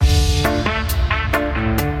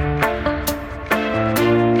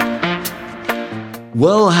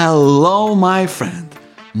Well, hello, my friend.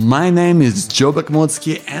 My name is Joe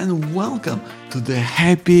Bakhmotsky, and welcome to the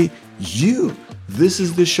Happy You. This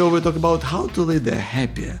is the show where we talk about how to lead a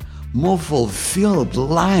happier, more fulfilled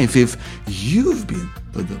life if you've been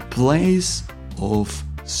to the place of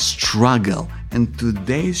struggle. And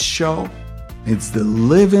today's show, it's the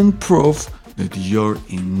living proof that you're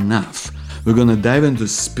enough. We're going to dive into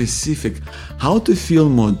specific how to feel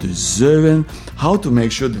more deserving, how to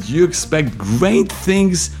make sure that you expect great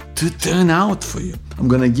things to turn out for you. I'm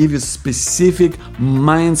going to give you specific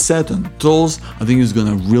mindset and tools. I think it's going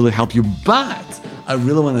to really help you. But I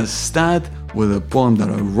really want to start with a poem that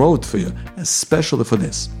I wrote for you, especially for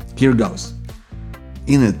this. Here goes.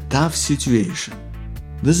 In a tough situation,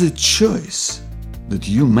 there's a choice that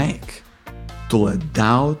you make to let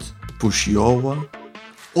doubt push you over,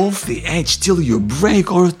 off the edge till you break,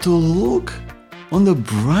 or to look on the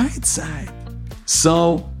bright side.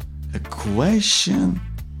 So, a question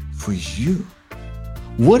for you.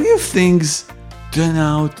 What if things turn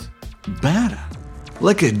out better?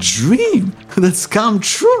 Like a dream that's come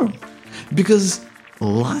true? Because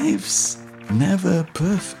life's never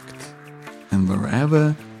perfect. And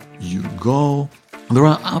wherever you go, there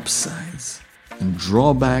are upsides and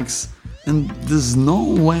drawbacks, and there's no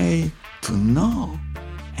way to know.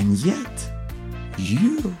 And yet,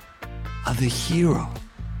 you are the hero.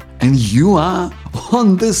 And you are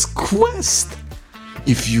on this quest.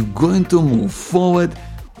 If you're going to move forward,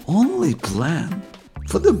 only plan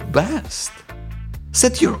for the best.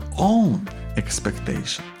 Set your own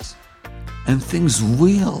expectations. And things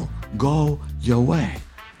will go your way.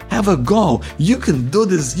 Have a go. You can do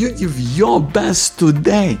this. You give your best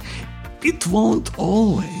today. It won't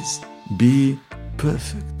always be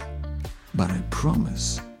perfect. But I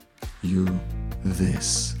promise you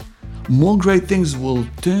this. More great things will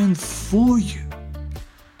turn for you.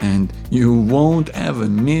 And you won't ever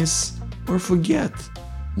miss or forget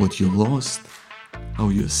what you lost, how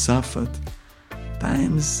you suffered,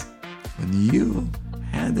 times when you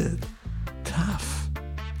had it tough.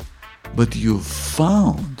 But you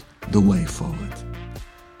found the way forward.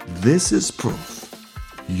 This is proof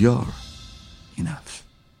you're enough.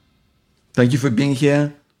 Thank you for being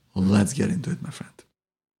here. Let's get into it, my friend.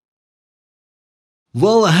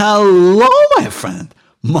 Well, hello, my friend.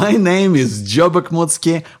 My name is Joe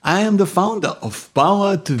Bakhmotsky. I am the founder of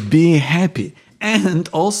Power to Be Happy and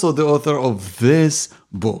also the author of this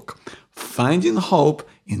book, Finding Hope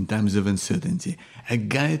in Times of Uncertainty, a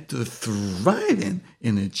guide to thriving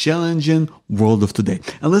in a challenging world of today.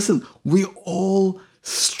 And listen, we all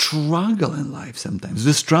struggle in life sometimes.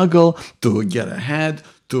 We struggle to get ahead,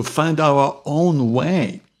 to find our own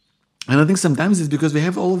way. And I think sometimes it's because we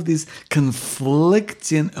have all of these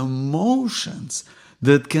conflicting emotions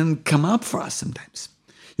that can come up for us sometimes.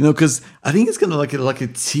 Because I think it's kind of like a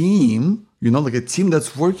team, like a team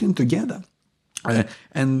that's working together.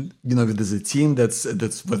 And there's a team that's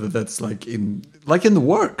whether that's like in the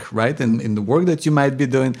work, right? And in the work that you might be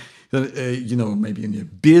doing, maybe in your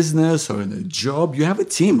business or in a job, you have a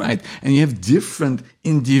team, right? And you have different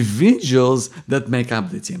individuals that make up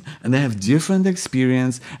the team. And they have different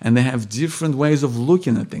experience and they have different ways of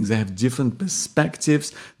looking at things. They have different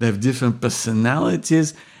perspectives, they have different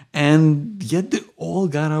personalities, and yet they all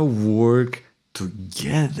gotta work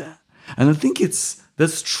together. And I think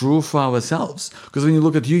that's true for ourselves. Because when you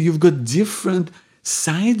look at you, you've got different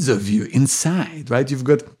sides of you inside, right? You've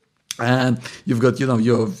got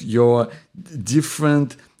your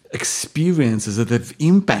different experiences that have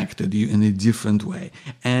impacted you in a different way,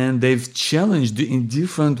 and they've challenged you in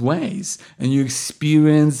different ways, and you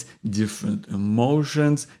experience different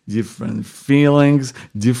emotions, different feelings,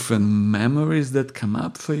 different memories that come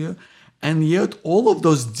up for you, and yet all of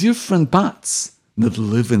those different parts that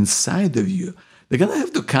live inside of you, they're gonna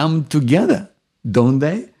have to come together, don't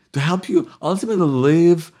they, to help you ultimately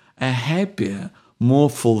live a happier, more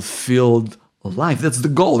fulfilled life. That's the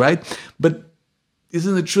goal, right? But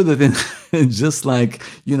isn't it true that just like,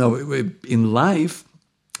 in life,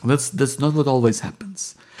 that's not what always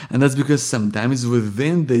happens. And that's because sometimes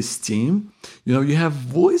within this team, you have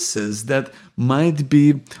voices that might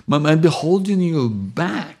be holding you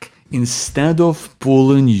back instead of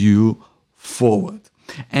pulling you forward.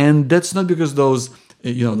 And that's not because those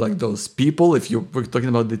those people, if we're talking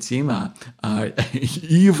about the team, are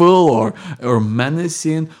evil or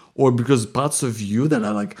menacing, or because parts of you that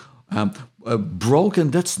are broken.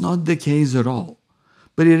 That's not the case at all.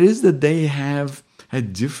 But it is that they have a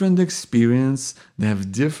different experience, they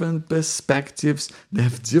have different perspectives, they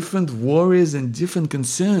have different worries and different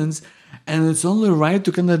concerns, and it's only right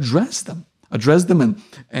to kind of address them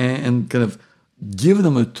and kind of give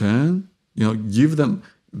them a turn Give them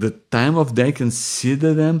the time of day,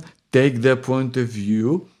 consider them, take their point of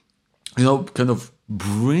view, kind of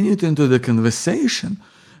bring it into the conversation,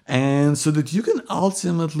 and so that you can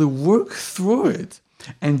ultimately work through it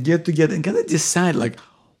and get together and kind of decide, like,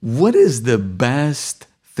 what is the best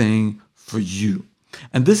thing for you.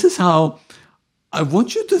 And this is how I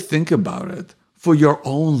want you to think about it for your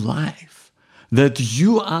own life, that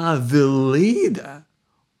you are the leader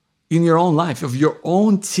in your own life, of your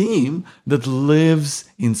own team that lives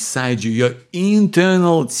inside you, your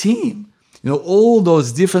internal team. All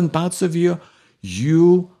those different parts of you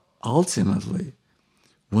ultimately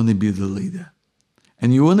want to be the leader.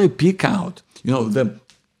 And you want to pick out, the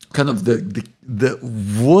kind of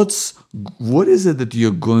what is it that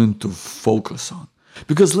you're going to focus on?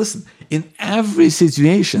 Because listen, in every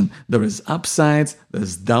situation, there is upsides,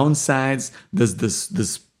 there's downsides, there's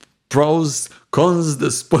this pros, cons,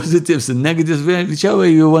 there's positives and negatives, whichever way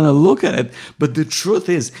you want to look at it. But the truth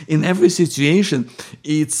is, in every situation,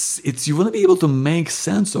 it's you want to be able to make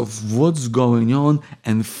sense of what's going on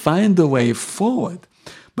and find a way forward.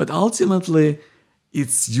 But ultimately,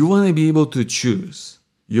 you want to be able to choose.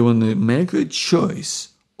 You want to make a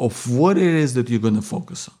choice of what it is that you're going to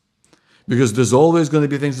focus on. Because there's always going to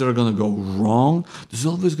be things that are going to go wrong. There's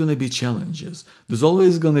always going to be challenges. There's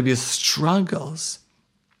always going to be struggles.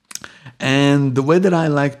 And the way that I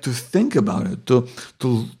like to think about it, to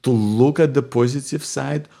look at the positive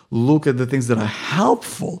side, look at the things that are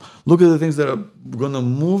helpful, look at the things that are going to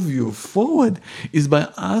move you forward, is by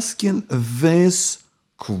asking this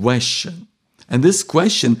question. And this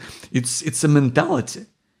question, it's a mentality.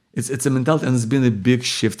 It's a mentality, and it's been a big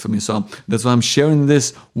shift for me. So that's why I'm sharing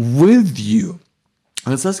this with you.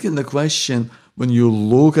 And it's asking the question, when you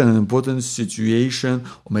look at an important situation,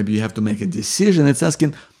 or maybe you have to make a decision, it's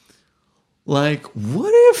asking, like,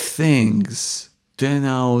 what if things turn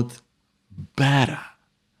out better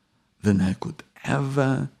than I could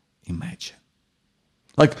ever imagine?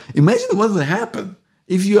 Like, imagine what would happen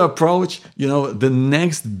if you approach, the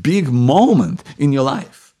next big moment in your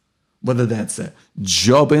life. Whether that's a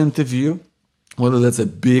job interview, whether that's a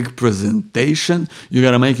big presentation you got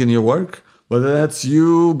to make in your work, whether that's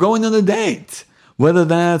you going on a date, whether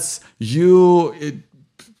that's you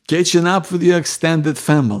catching up with your extended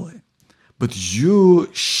family. But you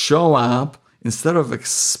show up, instead of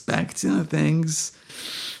expecting things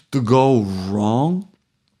to go wrong,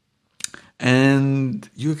 and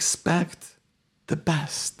you expect the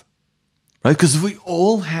best, right? Because we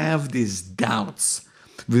all have these doubts.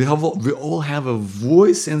 We all have a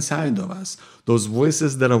voice inside of us, those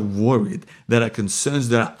voices that are worried, that are concerned,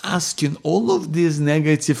 that are asking all of these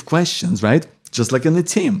negative questions, right? Just like in the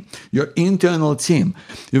team, your internal team.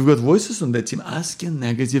 You've got voices on the team asking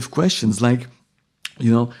negative questions like,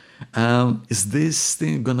 is this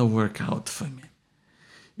thing going to work out for me?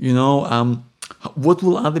 What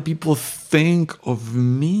will other people think of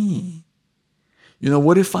me?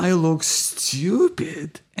 What if I look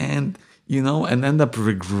stupid and end up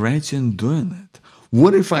regretting doing it?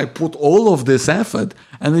 What if I put all of this effort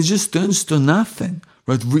and it just turns to nothing?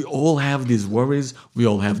 Right? We all have these worries, we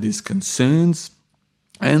all have these concerns,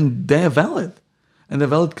 and they're valid, and they're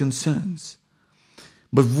valid concerns.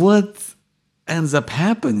 But what ends up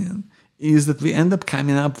happening is that we end up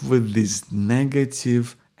coming up with these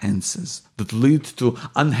negative answers that lead to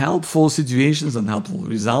unhelpful situations, unhelpful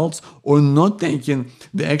results, or not taking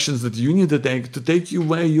the actions that you need to take you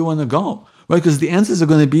where you want to go, right? Because the answers are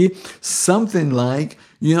going to be something like,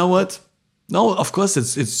 what? No, of course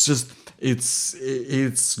it's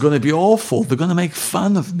going to be awful. They're going to make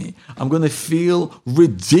fun of me. I'm going to feel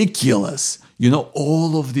ridiculous.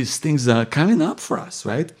 All of these things are coming up for us,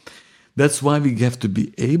 right? That's why we have to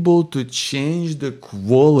be able to change the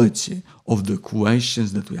quality of the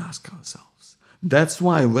questions that we ask ourselves. That's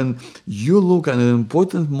why when you look at an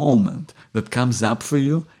important moment that comes up for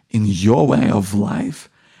you in your way of life,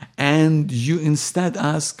 and you instead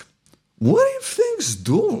ask, what if things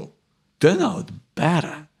do turn out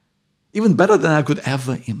better? Even better than I could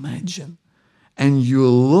ever imagine. And you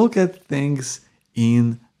look at things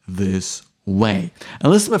in this way.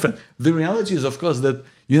 And listen, my friend, the reality is, of course, that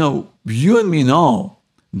you and me know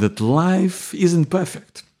that life isn't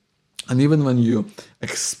perfect. And even when you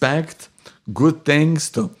expect good things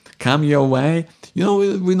to come your way,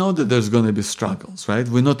 we know that there's going to be struggles, right?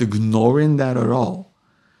 We're not ignoring that at all.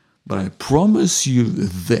 But I promise you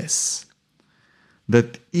this,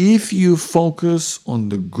 that if you focus on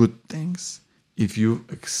the good things, if you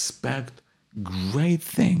expect great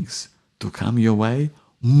things to come your way,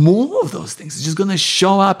 more of those things are just going to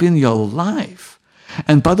show up in your life.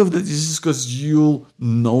 And part of that is just because you'll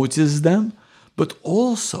notice them, but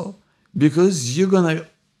also because you're going to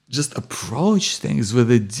just approach things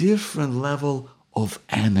with a different level of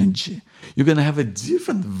energy. You're going to have a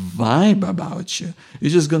different vibe about you.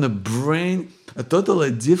 You're just going to bring a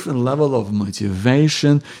totally different level of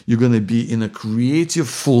motivation. You're going to be in a creative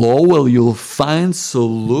flow where you'll find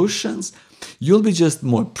solutions. You'll be just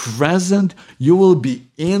more present. You will be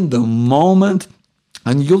in the moment,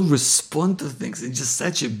 and you'll respond to things in just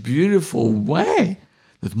such a beautiful way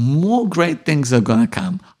that more great things are going to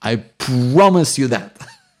come. I promise you that.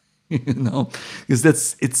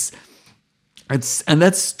 Because and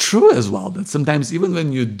that's true as well. That sometimes even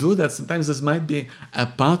when you do that, sometimes there might be a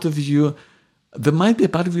part of you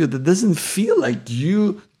that doesn't feel like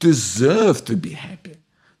you deserve to be happy.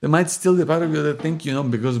 There might still be a part of you that think,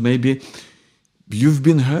 because maybe you've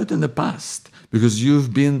been hurt in the past, because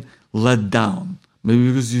you've been let down, maybe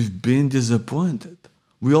because you've been disappointed.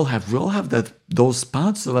 We all have those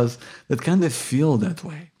parts of us that kind of feel that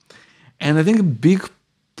way. And I think a big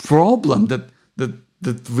problem that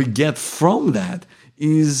we get from that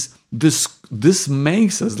is this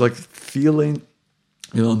makes us like feeling,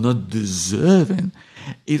 not deserving.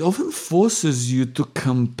 It often forces you to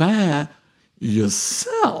compare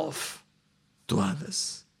yourself to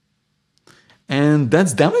others. And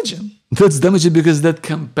that's damaging. That's damaging because that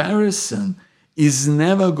comparison is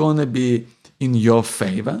never going to be in your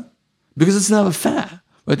favor, because it's never fair.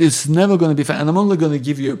 But it's never going to be fair. And I'm only going to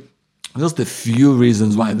give you just a few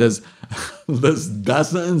reasons why. There's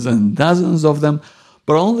dozens and dozens of them,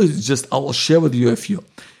 but I will share with you a few.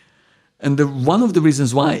 And one of the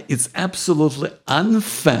reasons why it's absolutely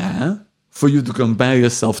unfair for you to compare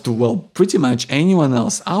yourself to, pretty much anyone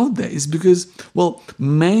else out there is because,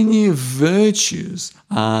 many virtues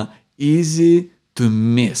are easy to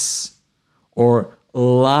miss or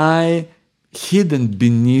lie hidden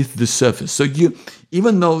beneath the surface. So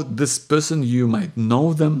even though this person, you might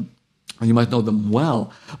know them, and you might know them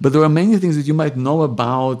well, but there are many things that you might know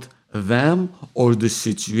about them or the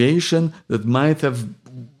situation that might have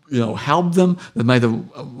helped them, that might have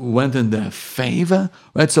went in their favor,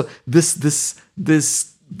 right? So this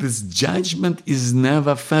judgment is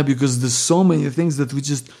never fair because there's so many things that we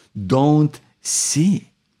just don't see.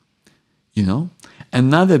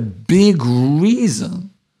 Another big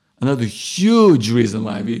reason, another huge reason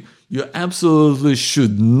why you absolutely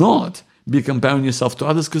should not be comparing yourself to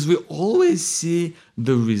others, because we always see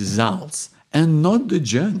the results and not the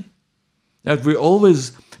journey. That we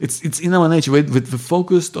always, it's in our nature, we're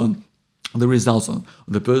focused on the results, on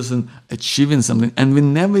the person achieving something, and we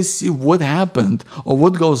never see what happened or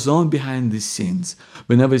what goes on behind the scenes.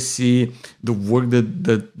 We never see the work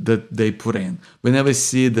that they put in. We never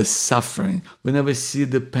see the suffering. We never see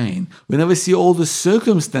the pain. We never see all the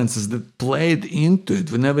circumstances that played into it.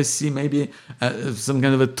 We never see maybe some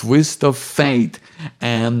kind of a twist of fate.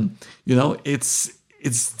 And,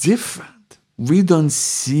 it's different. We don't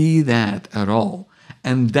see that at all.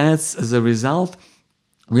 And that's, as a result,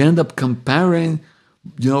 we end up comparing,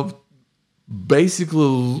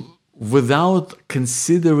 basically without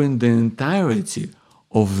considering the entirety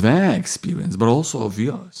of their experience, but also of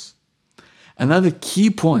yours. Another key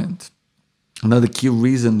point, another key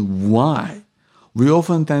reason why we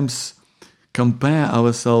oftentimes compare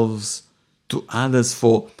ourselves to others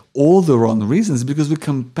for all the wrong reasons, because we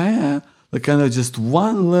compare the kind of just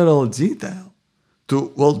one little detail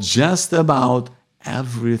to, just about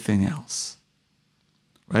everything else.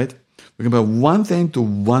 Right? We compare one thing to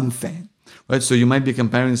one thing, right? So you might be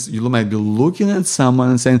comparing, you might be looking at someone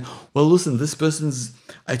and saying, listen, this person's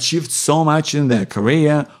achieved so much in their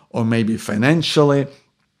career or maybe financially,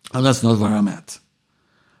 and that's not where I'm at.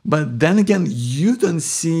 But then again, you don't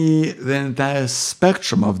see the entire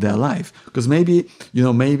spectrum of their life, because maybe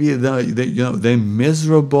they're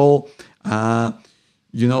miserable,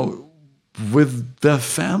 with their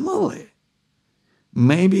family.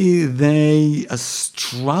 Maybe they are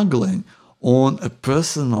struggling on a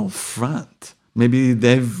personal front. Maybe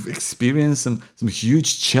they've experienced some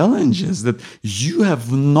huge challenges that you have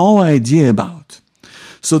no idea about.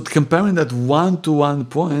 So comparing that one-to-one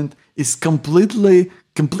point is completely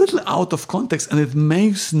out of context, and it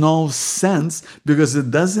makes no sense because it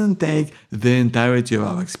doesn't take the entirety of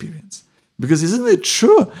our experience. Because isn't it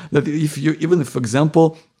true that if, for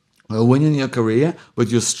example, when you're in your career, but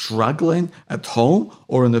you're struggling at home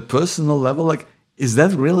or on a personal level, is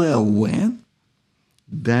that really a win?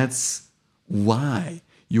 That's why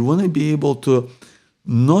you want to be able to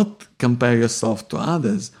not compare yourself to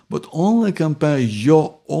others, but only compare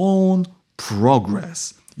your own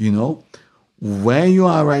progress, where you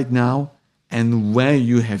are right now and where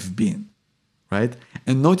you have been, right?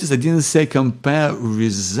 And notice I didn't say compare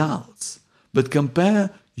results, but compare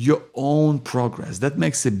your own progress. That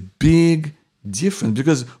makes a big difference,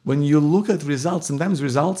 because when you look at results, sometimes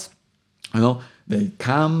results, they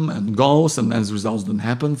come and go. Sometimes results don't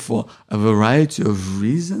happen for a variety of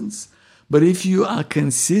reasons. But if you are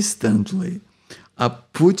consistently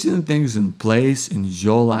putting things in place in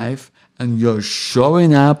your life, and you're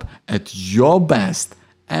showing up at your best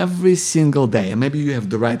every single day, and maybe you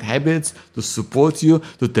have the right habits to support you,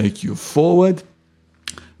 to take you forward,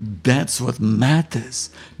 that's what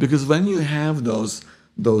matters. Because when you have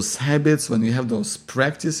those habits, when you have those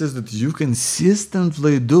practices that you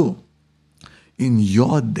consistently do in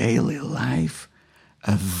your daily life,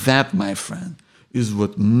 that, my friend, is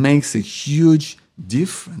what makes a huge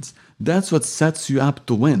difference. That's what sets you up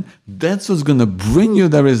to win. That's what's going to bring you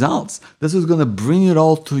the results. That's what's going to bring it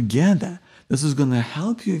all together. This is going to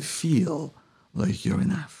help you feel like you're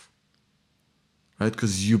enough, right?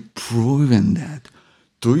 Because you've proven that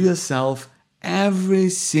to yourself every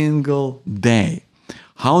single day.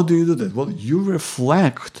 How do you do that? Well, you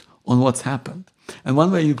reflect on what's happened. And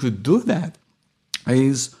one way you could do that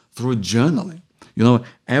is through journaling.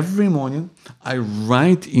 Every morning I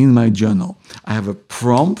write in my journal. I have a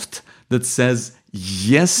prompt that says,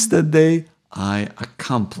 yesterday I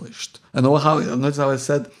accomplished. And notice how I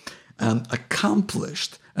said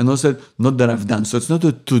accomplished. And also not that I've done. So it's not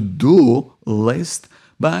a to-do list,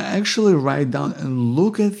 but I actually write down and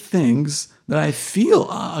look at things that I feel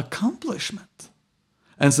are accomplishment.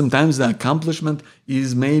 And sometimes the accomplishment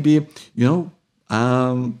is maybe,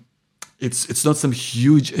 it's not some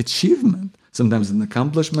huge achievement. Sometimes an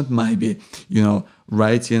accomplishment might be,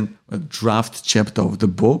 writing a draft chapter of the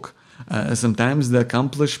book. Sometimes the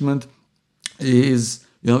accomplishment is,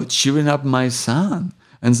 cheering up my son.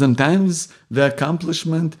 And sometimes the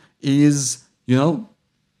accomplishment is, getting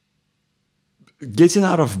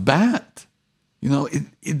out of bed.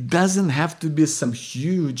 It doesn't have to be some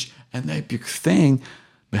huge and epic thing,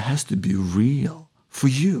 but it has to be real for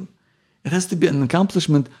you. It has to be an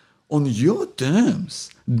accomplishment on your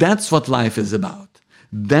terms. That's what life is about.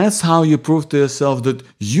 That's how you prove to yourself that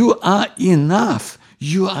you are enough.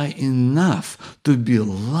 You are enough to be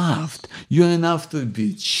loved. You're enough to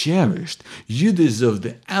be cherished. You deserve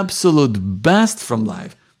the absolute best from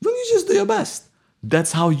life when you just do your best.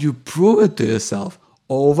 That's how you prove it to yourself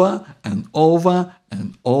over and over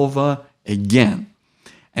and over again.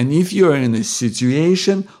 And if you're in a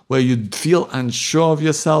situation where you feel unsure of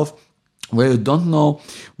yourself, where you don't know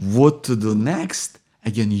what to do next,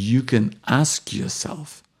 again, you can ask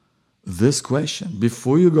yourself this question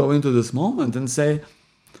before you go into this moment and say,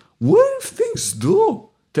 what if things do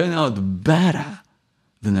turn out better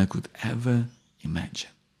than I could ever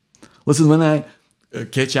imagine? Listen, when I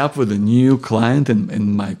catch up with a new client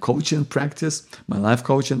in my coaching practice, my life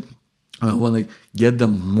coaching, I want to get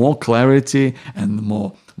them more clarity and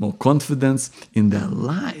more confidence in their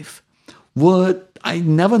life. I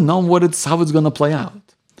never know how it's going to play out.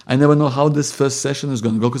 I never know how this first session is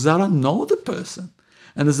going to go because I don't know the person.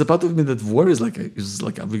 And there's a part of me that worries, is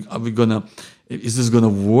this going to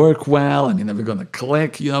work well? Are we going to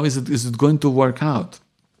click? Is it going to work out?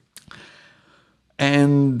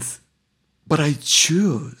 But I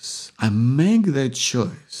make that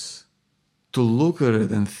choice to look at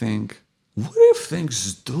it and think, what if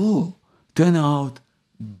things do turn out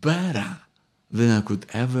better than I could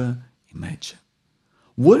ever imagine?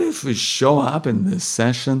 What if we show up in this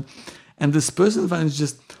session and this person finds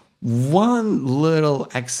just one little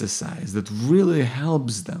exercise that really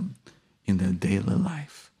helps them in their daily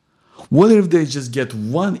life? What if they just get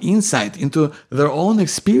one insight into their own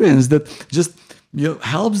experience that just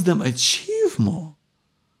helps them achieve more?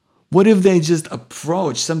 What if they just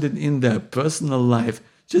approach something in their personal life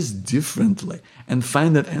just differently and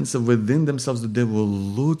find that answer within themselves that they were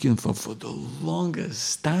looking for the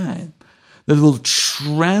longest time, that will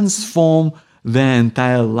transform their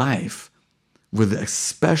entire life,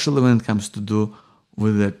 especially when it comes to do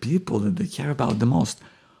with the people that they care about the most?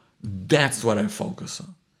 That's what I focus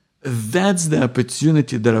on. That's the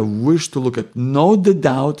opportunity that I wish to look at. Not the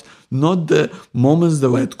doubt, not the moments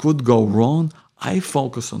that it could go wrong. I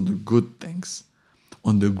focus on the good things,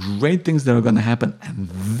 on the great things that are going to happen, and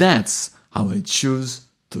that's how I choose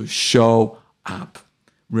to show up.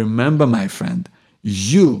 Remember, my friend,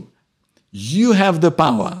 you have the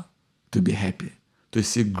power to be happy, to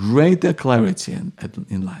see greater clarity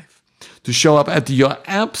in life, to show up at your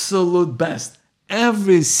absolute best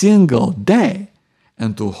every single day,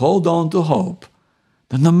 and to hold on to hope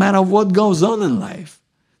that no matter what goes on in life,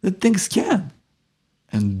 that things can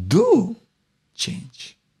and do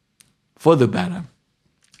change for the better.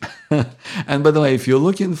 And by the way, if you're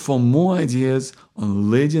looking for more ideas on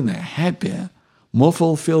leading a happier, more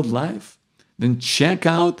fulfilled life? Then check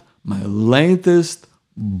out my latest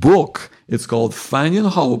book. It's called Finding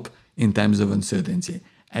Hope in Times of Uncertainty,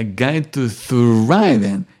 a guide to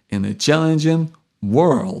thriving in a challenging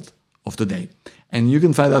world of today. And you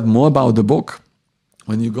can find out more about the book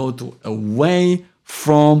when you go to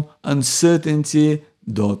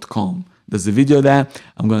awayfromuncertainty.com. There's a video there.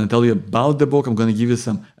 I'm going to tell you about the book. I'm going to give you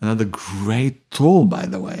another great tool, by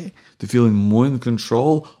the way, to feel more in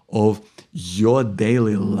control of your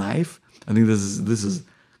daily life. I think this is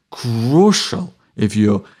crucial if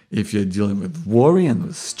you're dealing with worry and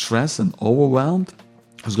with stress and overwhelmed.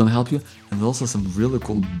 It's going to help you. And there's also some really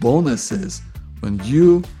cool bonuses when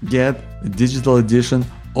you get a digital edition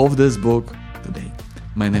of this book today.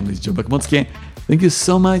 My name is Joe Bakhmutsky. Thank you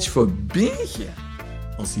so much for being here.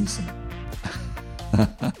 I'll see you soon.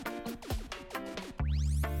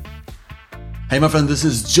 Hey my friend, this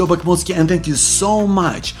is Joe Bakhmutsky, and thank you so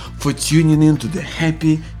much for tuning in to The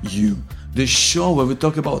Happy You, the show where we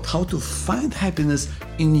talk about how to find happiness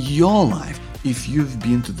in your life if you've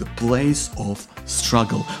been to the place of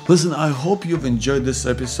struggle. Listen, I hope you've enjoyed this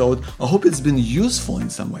episode. I hope it's been useful in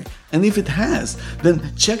some way. And if it has,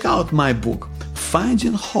 then check out my book,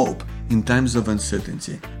 Finding Hope in Times of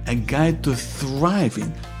Uncertainty, a guide to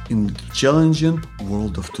thriving in the challenging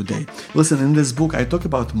world of today. Listen, in this book, I talk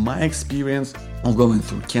about my experience of going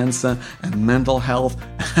through cancer and mental health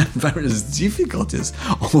and various difficulties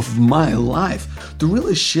of my life to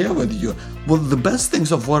really share with you the best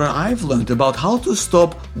things of what I've learned about how to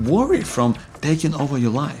stop worry from taking over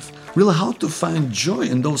your life. Really how to find joy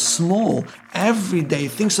in those small, everyday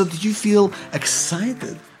things so that you feel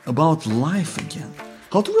excited about life again.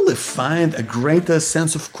 How to really find a greater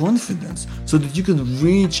sense of confidence so that you can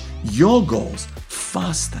reach your goals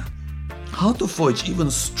faster. How to forge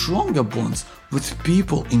even stronger bonds with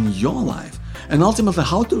people in your life. And ultimately,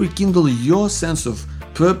 how to rekindle your sense of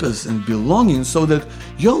purpose and belonging so that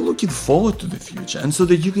you're looking forward to the future and so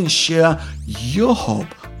that you can share your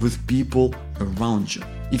hope with people around you.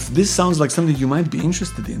 If this sounds like something you might be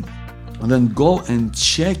interested in, then go and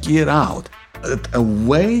check it out at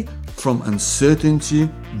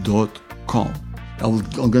awayfromuncertainty.com. I'm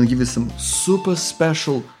going to give you some super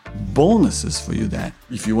special bonuses for you there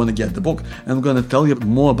if you want to get the book. And I'm going to tell you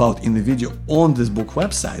more about in the video on this book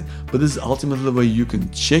website, but this is ultimately where you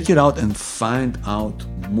can check it out and find out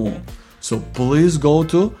more. So please go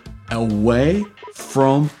to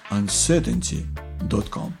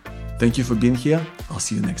awayfromuncertainty.com. Thank you for being here. I'll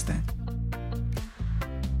see you next time.